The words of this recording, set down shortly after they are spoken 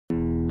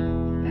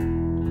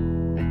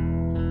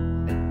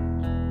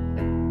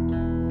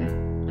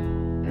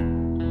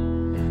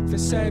They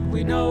said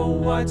we know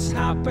what's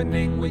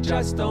happening, we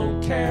just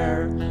don't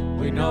care.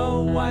 We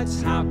know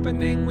what's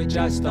happening, we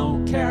just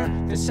don't care.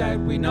 They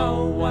said we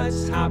know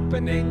what's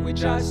happening, we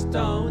just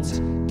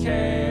don't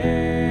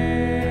care.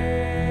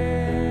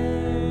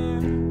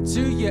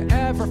 Do you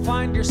ever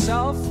find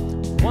yourself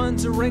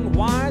wondering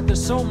why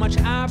there's so much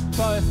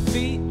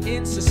apathy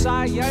in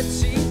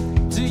society?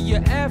 Do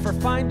you ever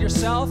find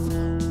yourself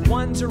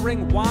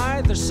wondering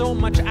why there's so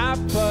much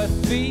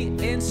apathy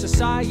in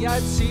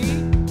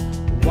society?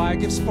 Why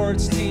give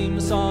sports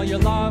teams all your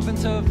love and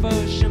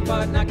devotion,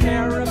 but not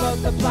care about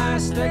the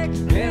plastic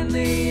in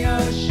the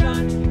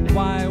ocean?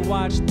 Why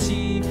watch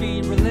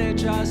TV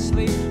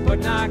religiously, but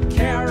not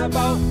care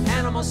about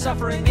animals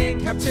suffering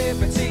in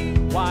captivity?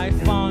 Why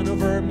fawn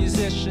over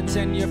musicians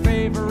in your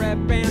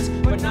favorite bands,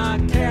 but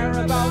not care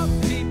about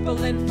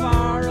people in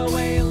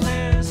faraway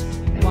lands?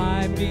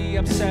 Why be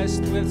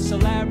obsessed with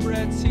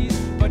celebrities,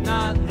 but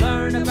not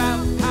learn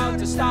about how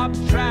to stop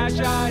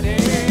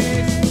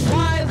tragedies?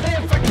 Why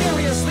live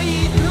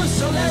vicariously through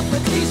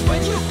celebrities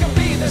when you can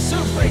be the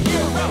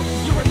superhero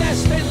you were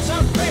destined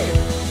to be?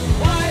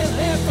 Why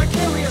live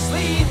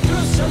vicariously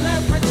through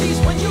celebrities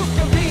when you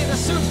can be the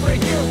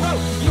superhero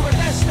you were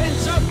destined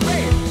to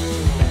be?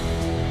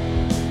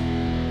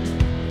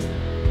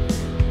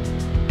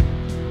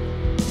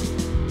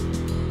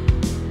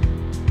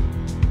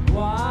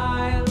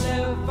 Why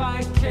live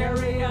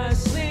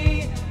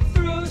vicariously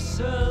through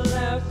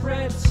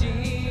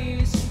celebrities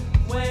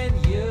when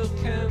you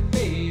can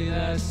be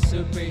the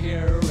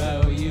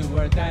superhero you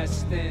were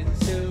destined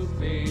to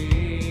be?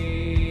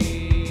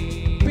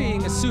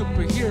 Being a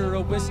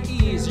superhero is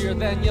easier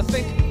than you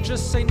think.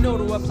 Just say no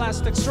to a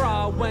plastic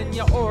straw when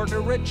you order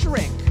a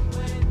drink.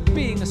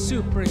 Being a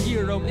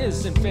superhero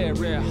isn't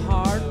very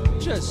hard.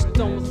 Just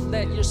don't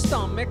let your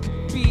stomach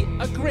be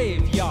a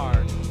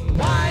graveyard.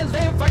 Why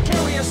live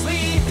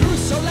vicariously through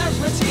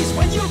celebrities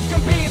when you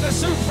can be the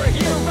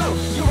superhero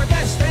you were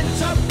destined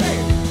to be?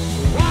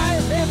 Why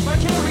live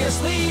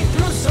vicariously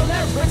through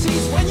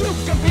celebrities when you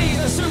can be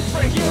the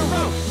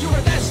superhero you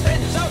were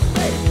destined to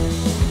be?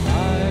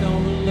 I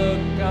don't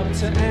look up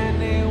to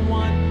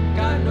anyone,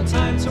 got no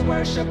time to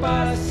worship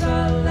a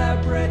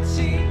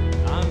celebrity.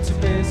 I'm too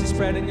busy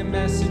spreading a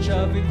message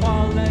of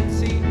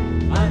equality.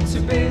 I'm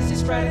too busy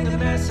spreading a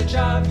message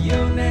of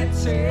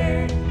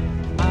unity.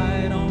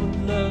 I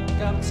don't look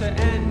up to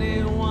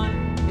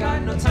anyone,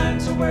 got no time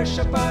to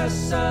worship a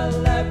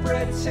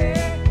celebrity.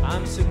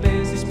 I'm too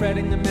busy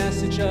spreading a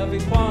message of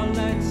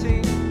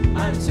equality.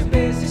 I'm too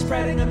busy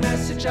spreading a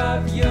message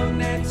of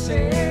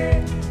unity.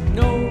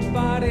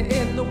 Nobody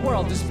in the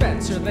world is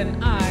better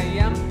than I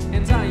am,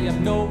 and I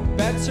am no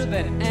better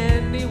than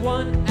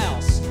anyone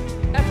else.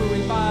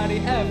 Everybody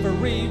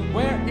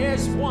everywhere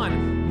is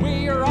one.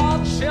 We are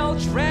all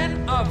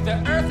children of the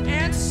earth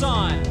and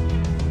sun.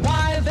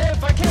 Why live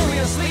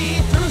vicariously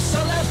through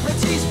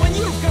celebrities when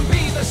you can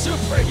be the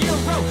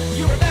superhero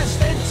you were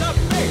destined to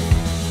be?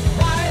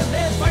 Why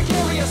live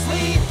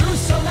vicariously through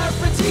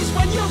celebrities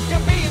when you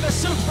can be the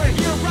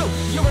superhero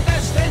you were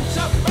destined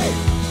to be?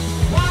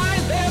 Why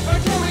live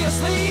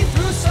vicariously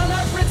through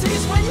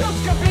celebrities when you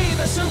can be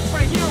the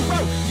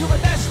superhero you were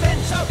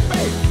destined to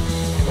be?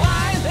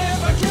 Why live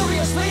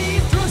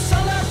vicariously through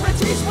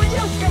celebrities when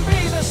you can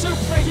be the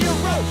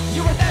superhero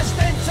you were destined to be?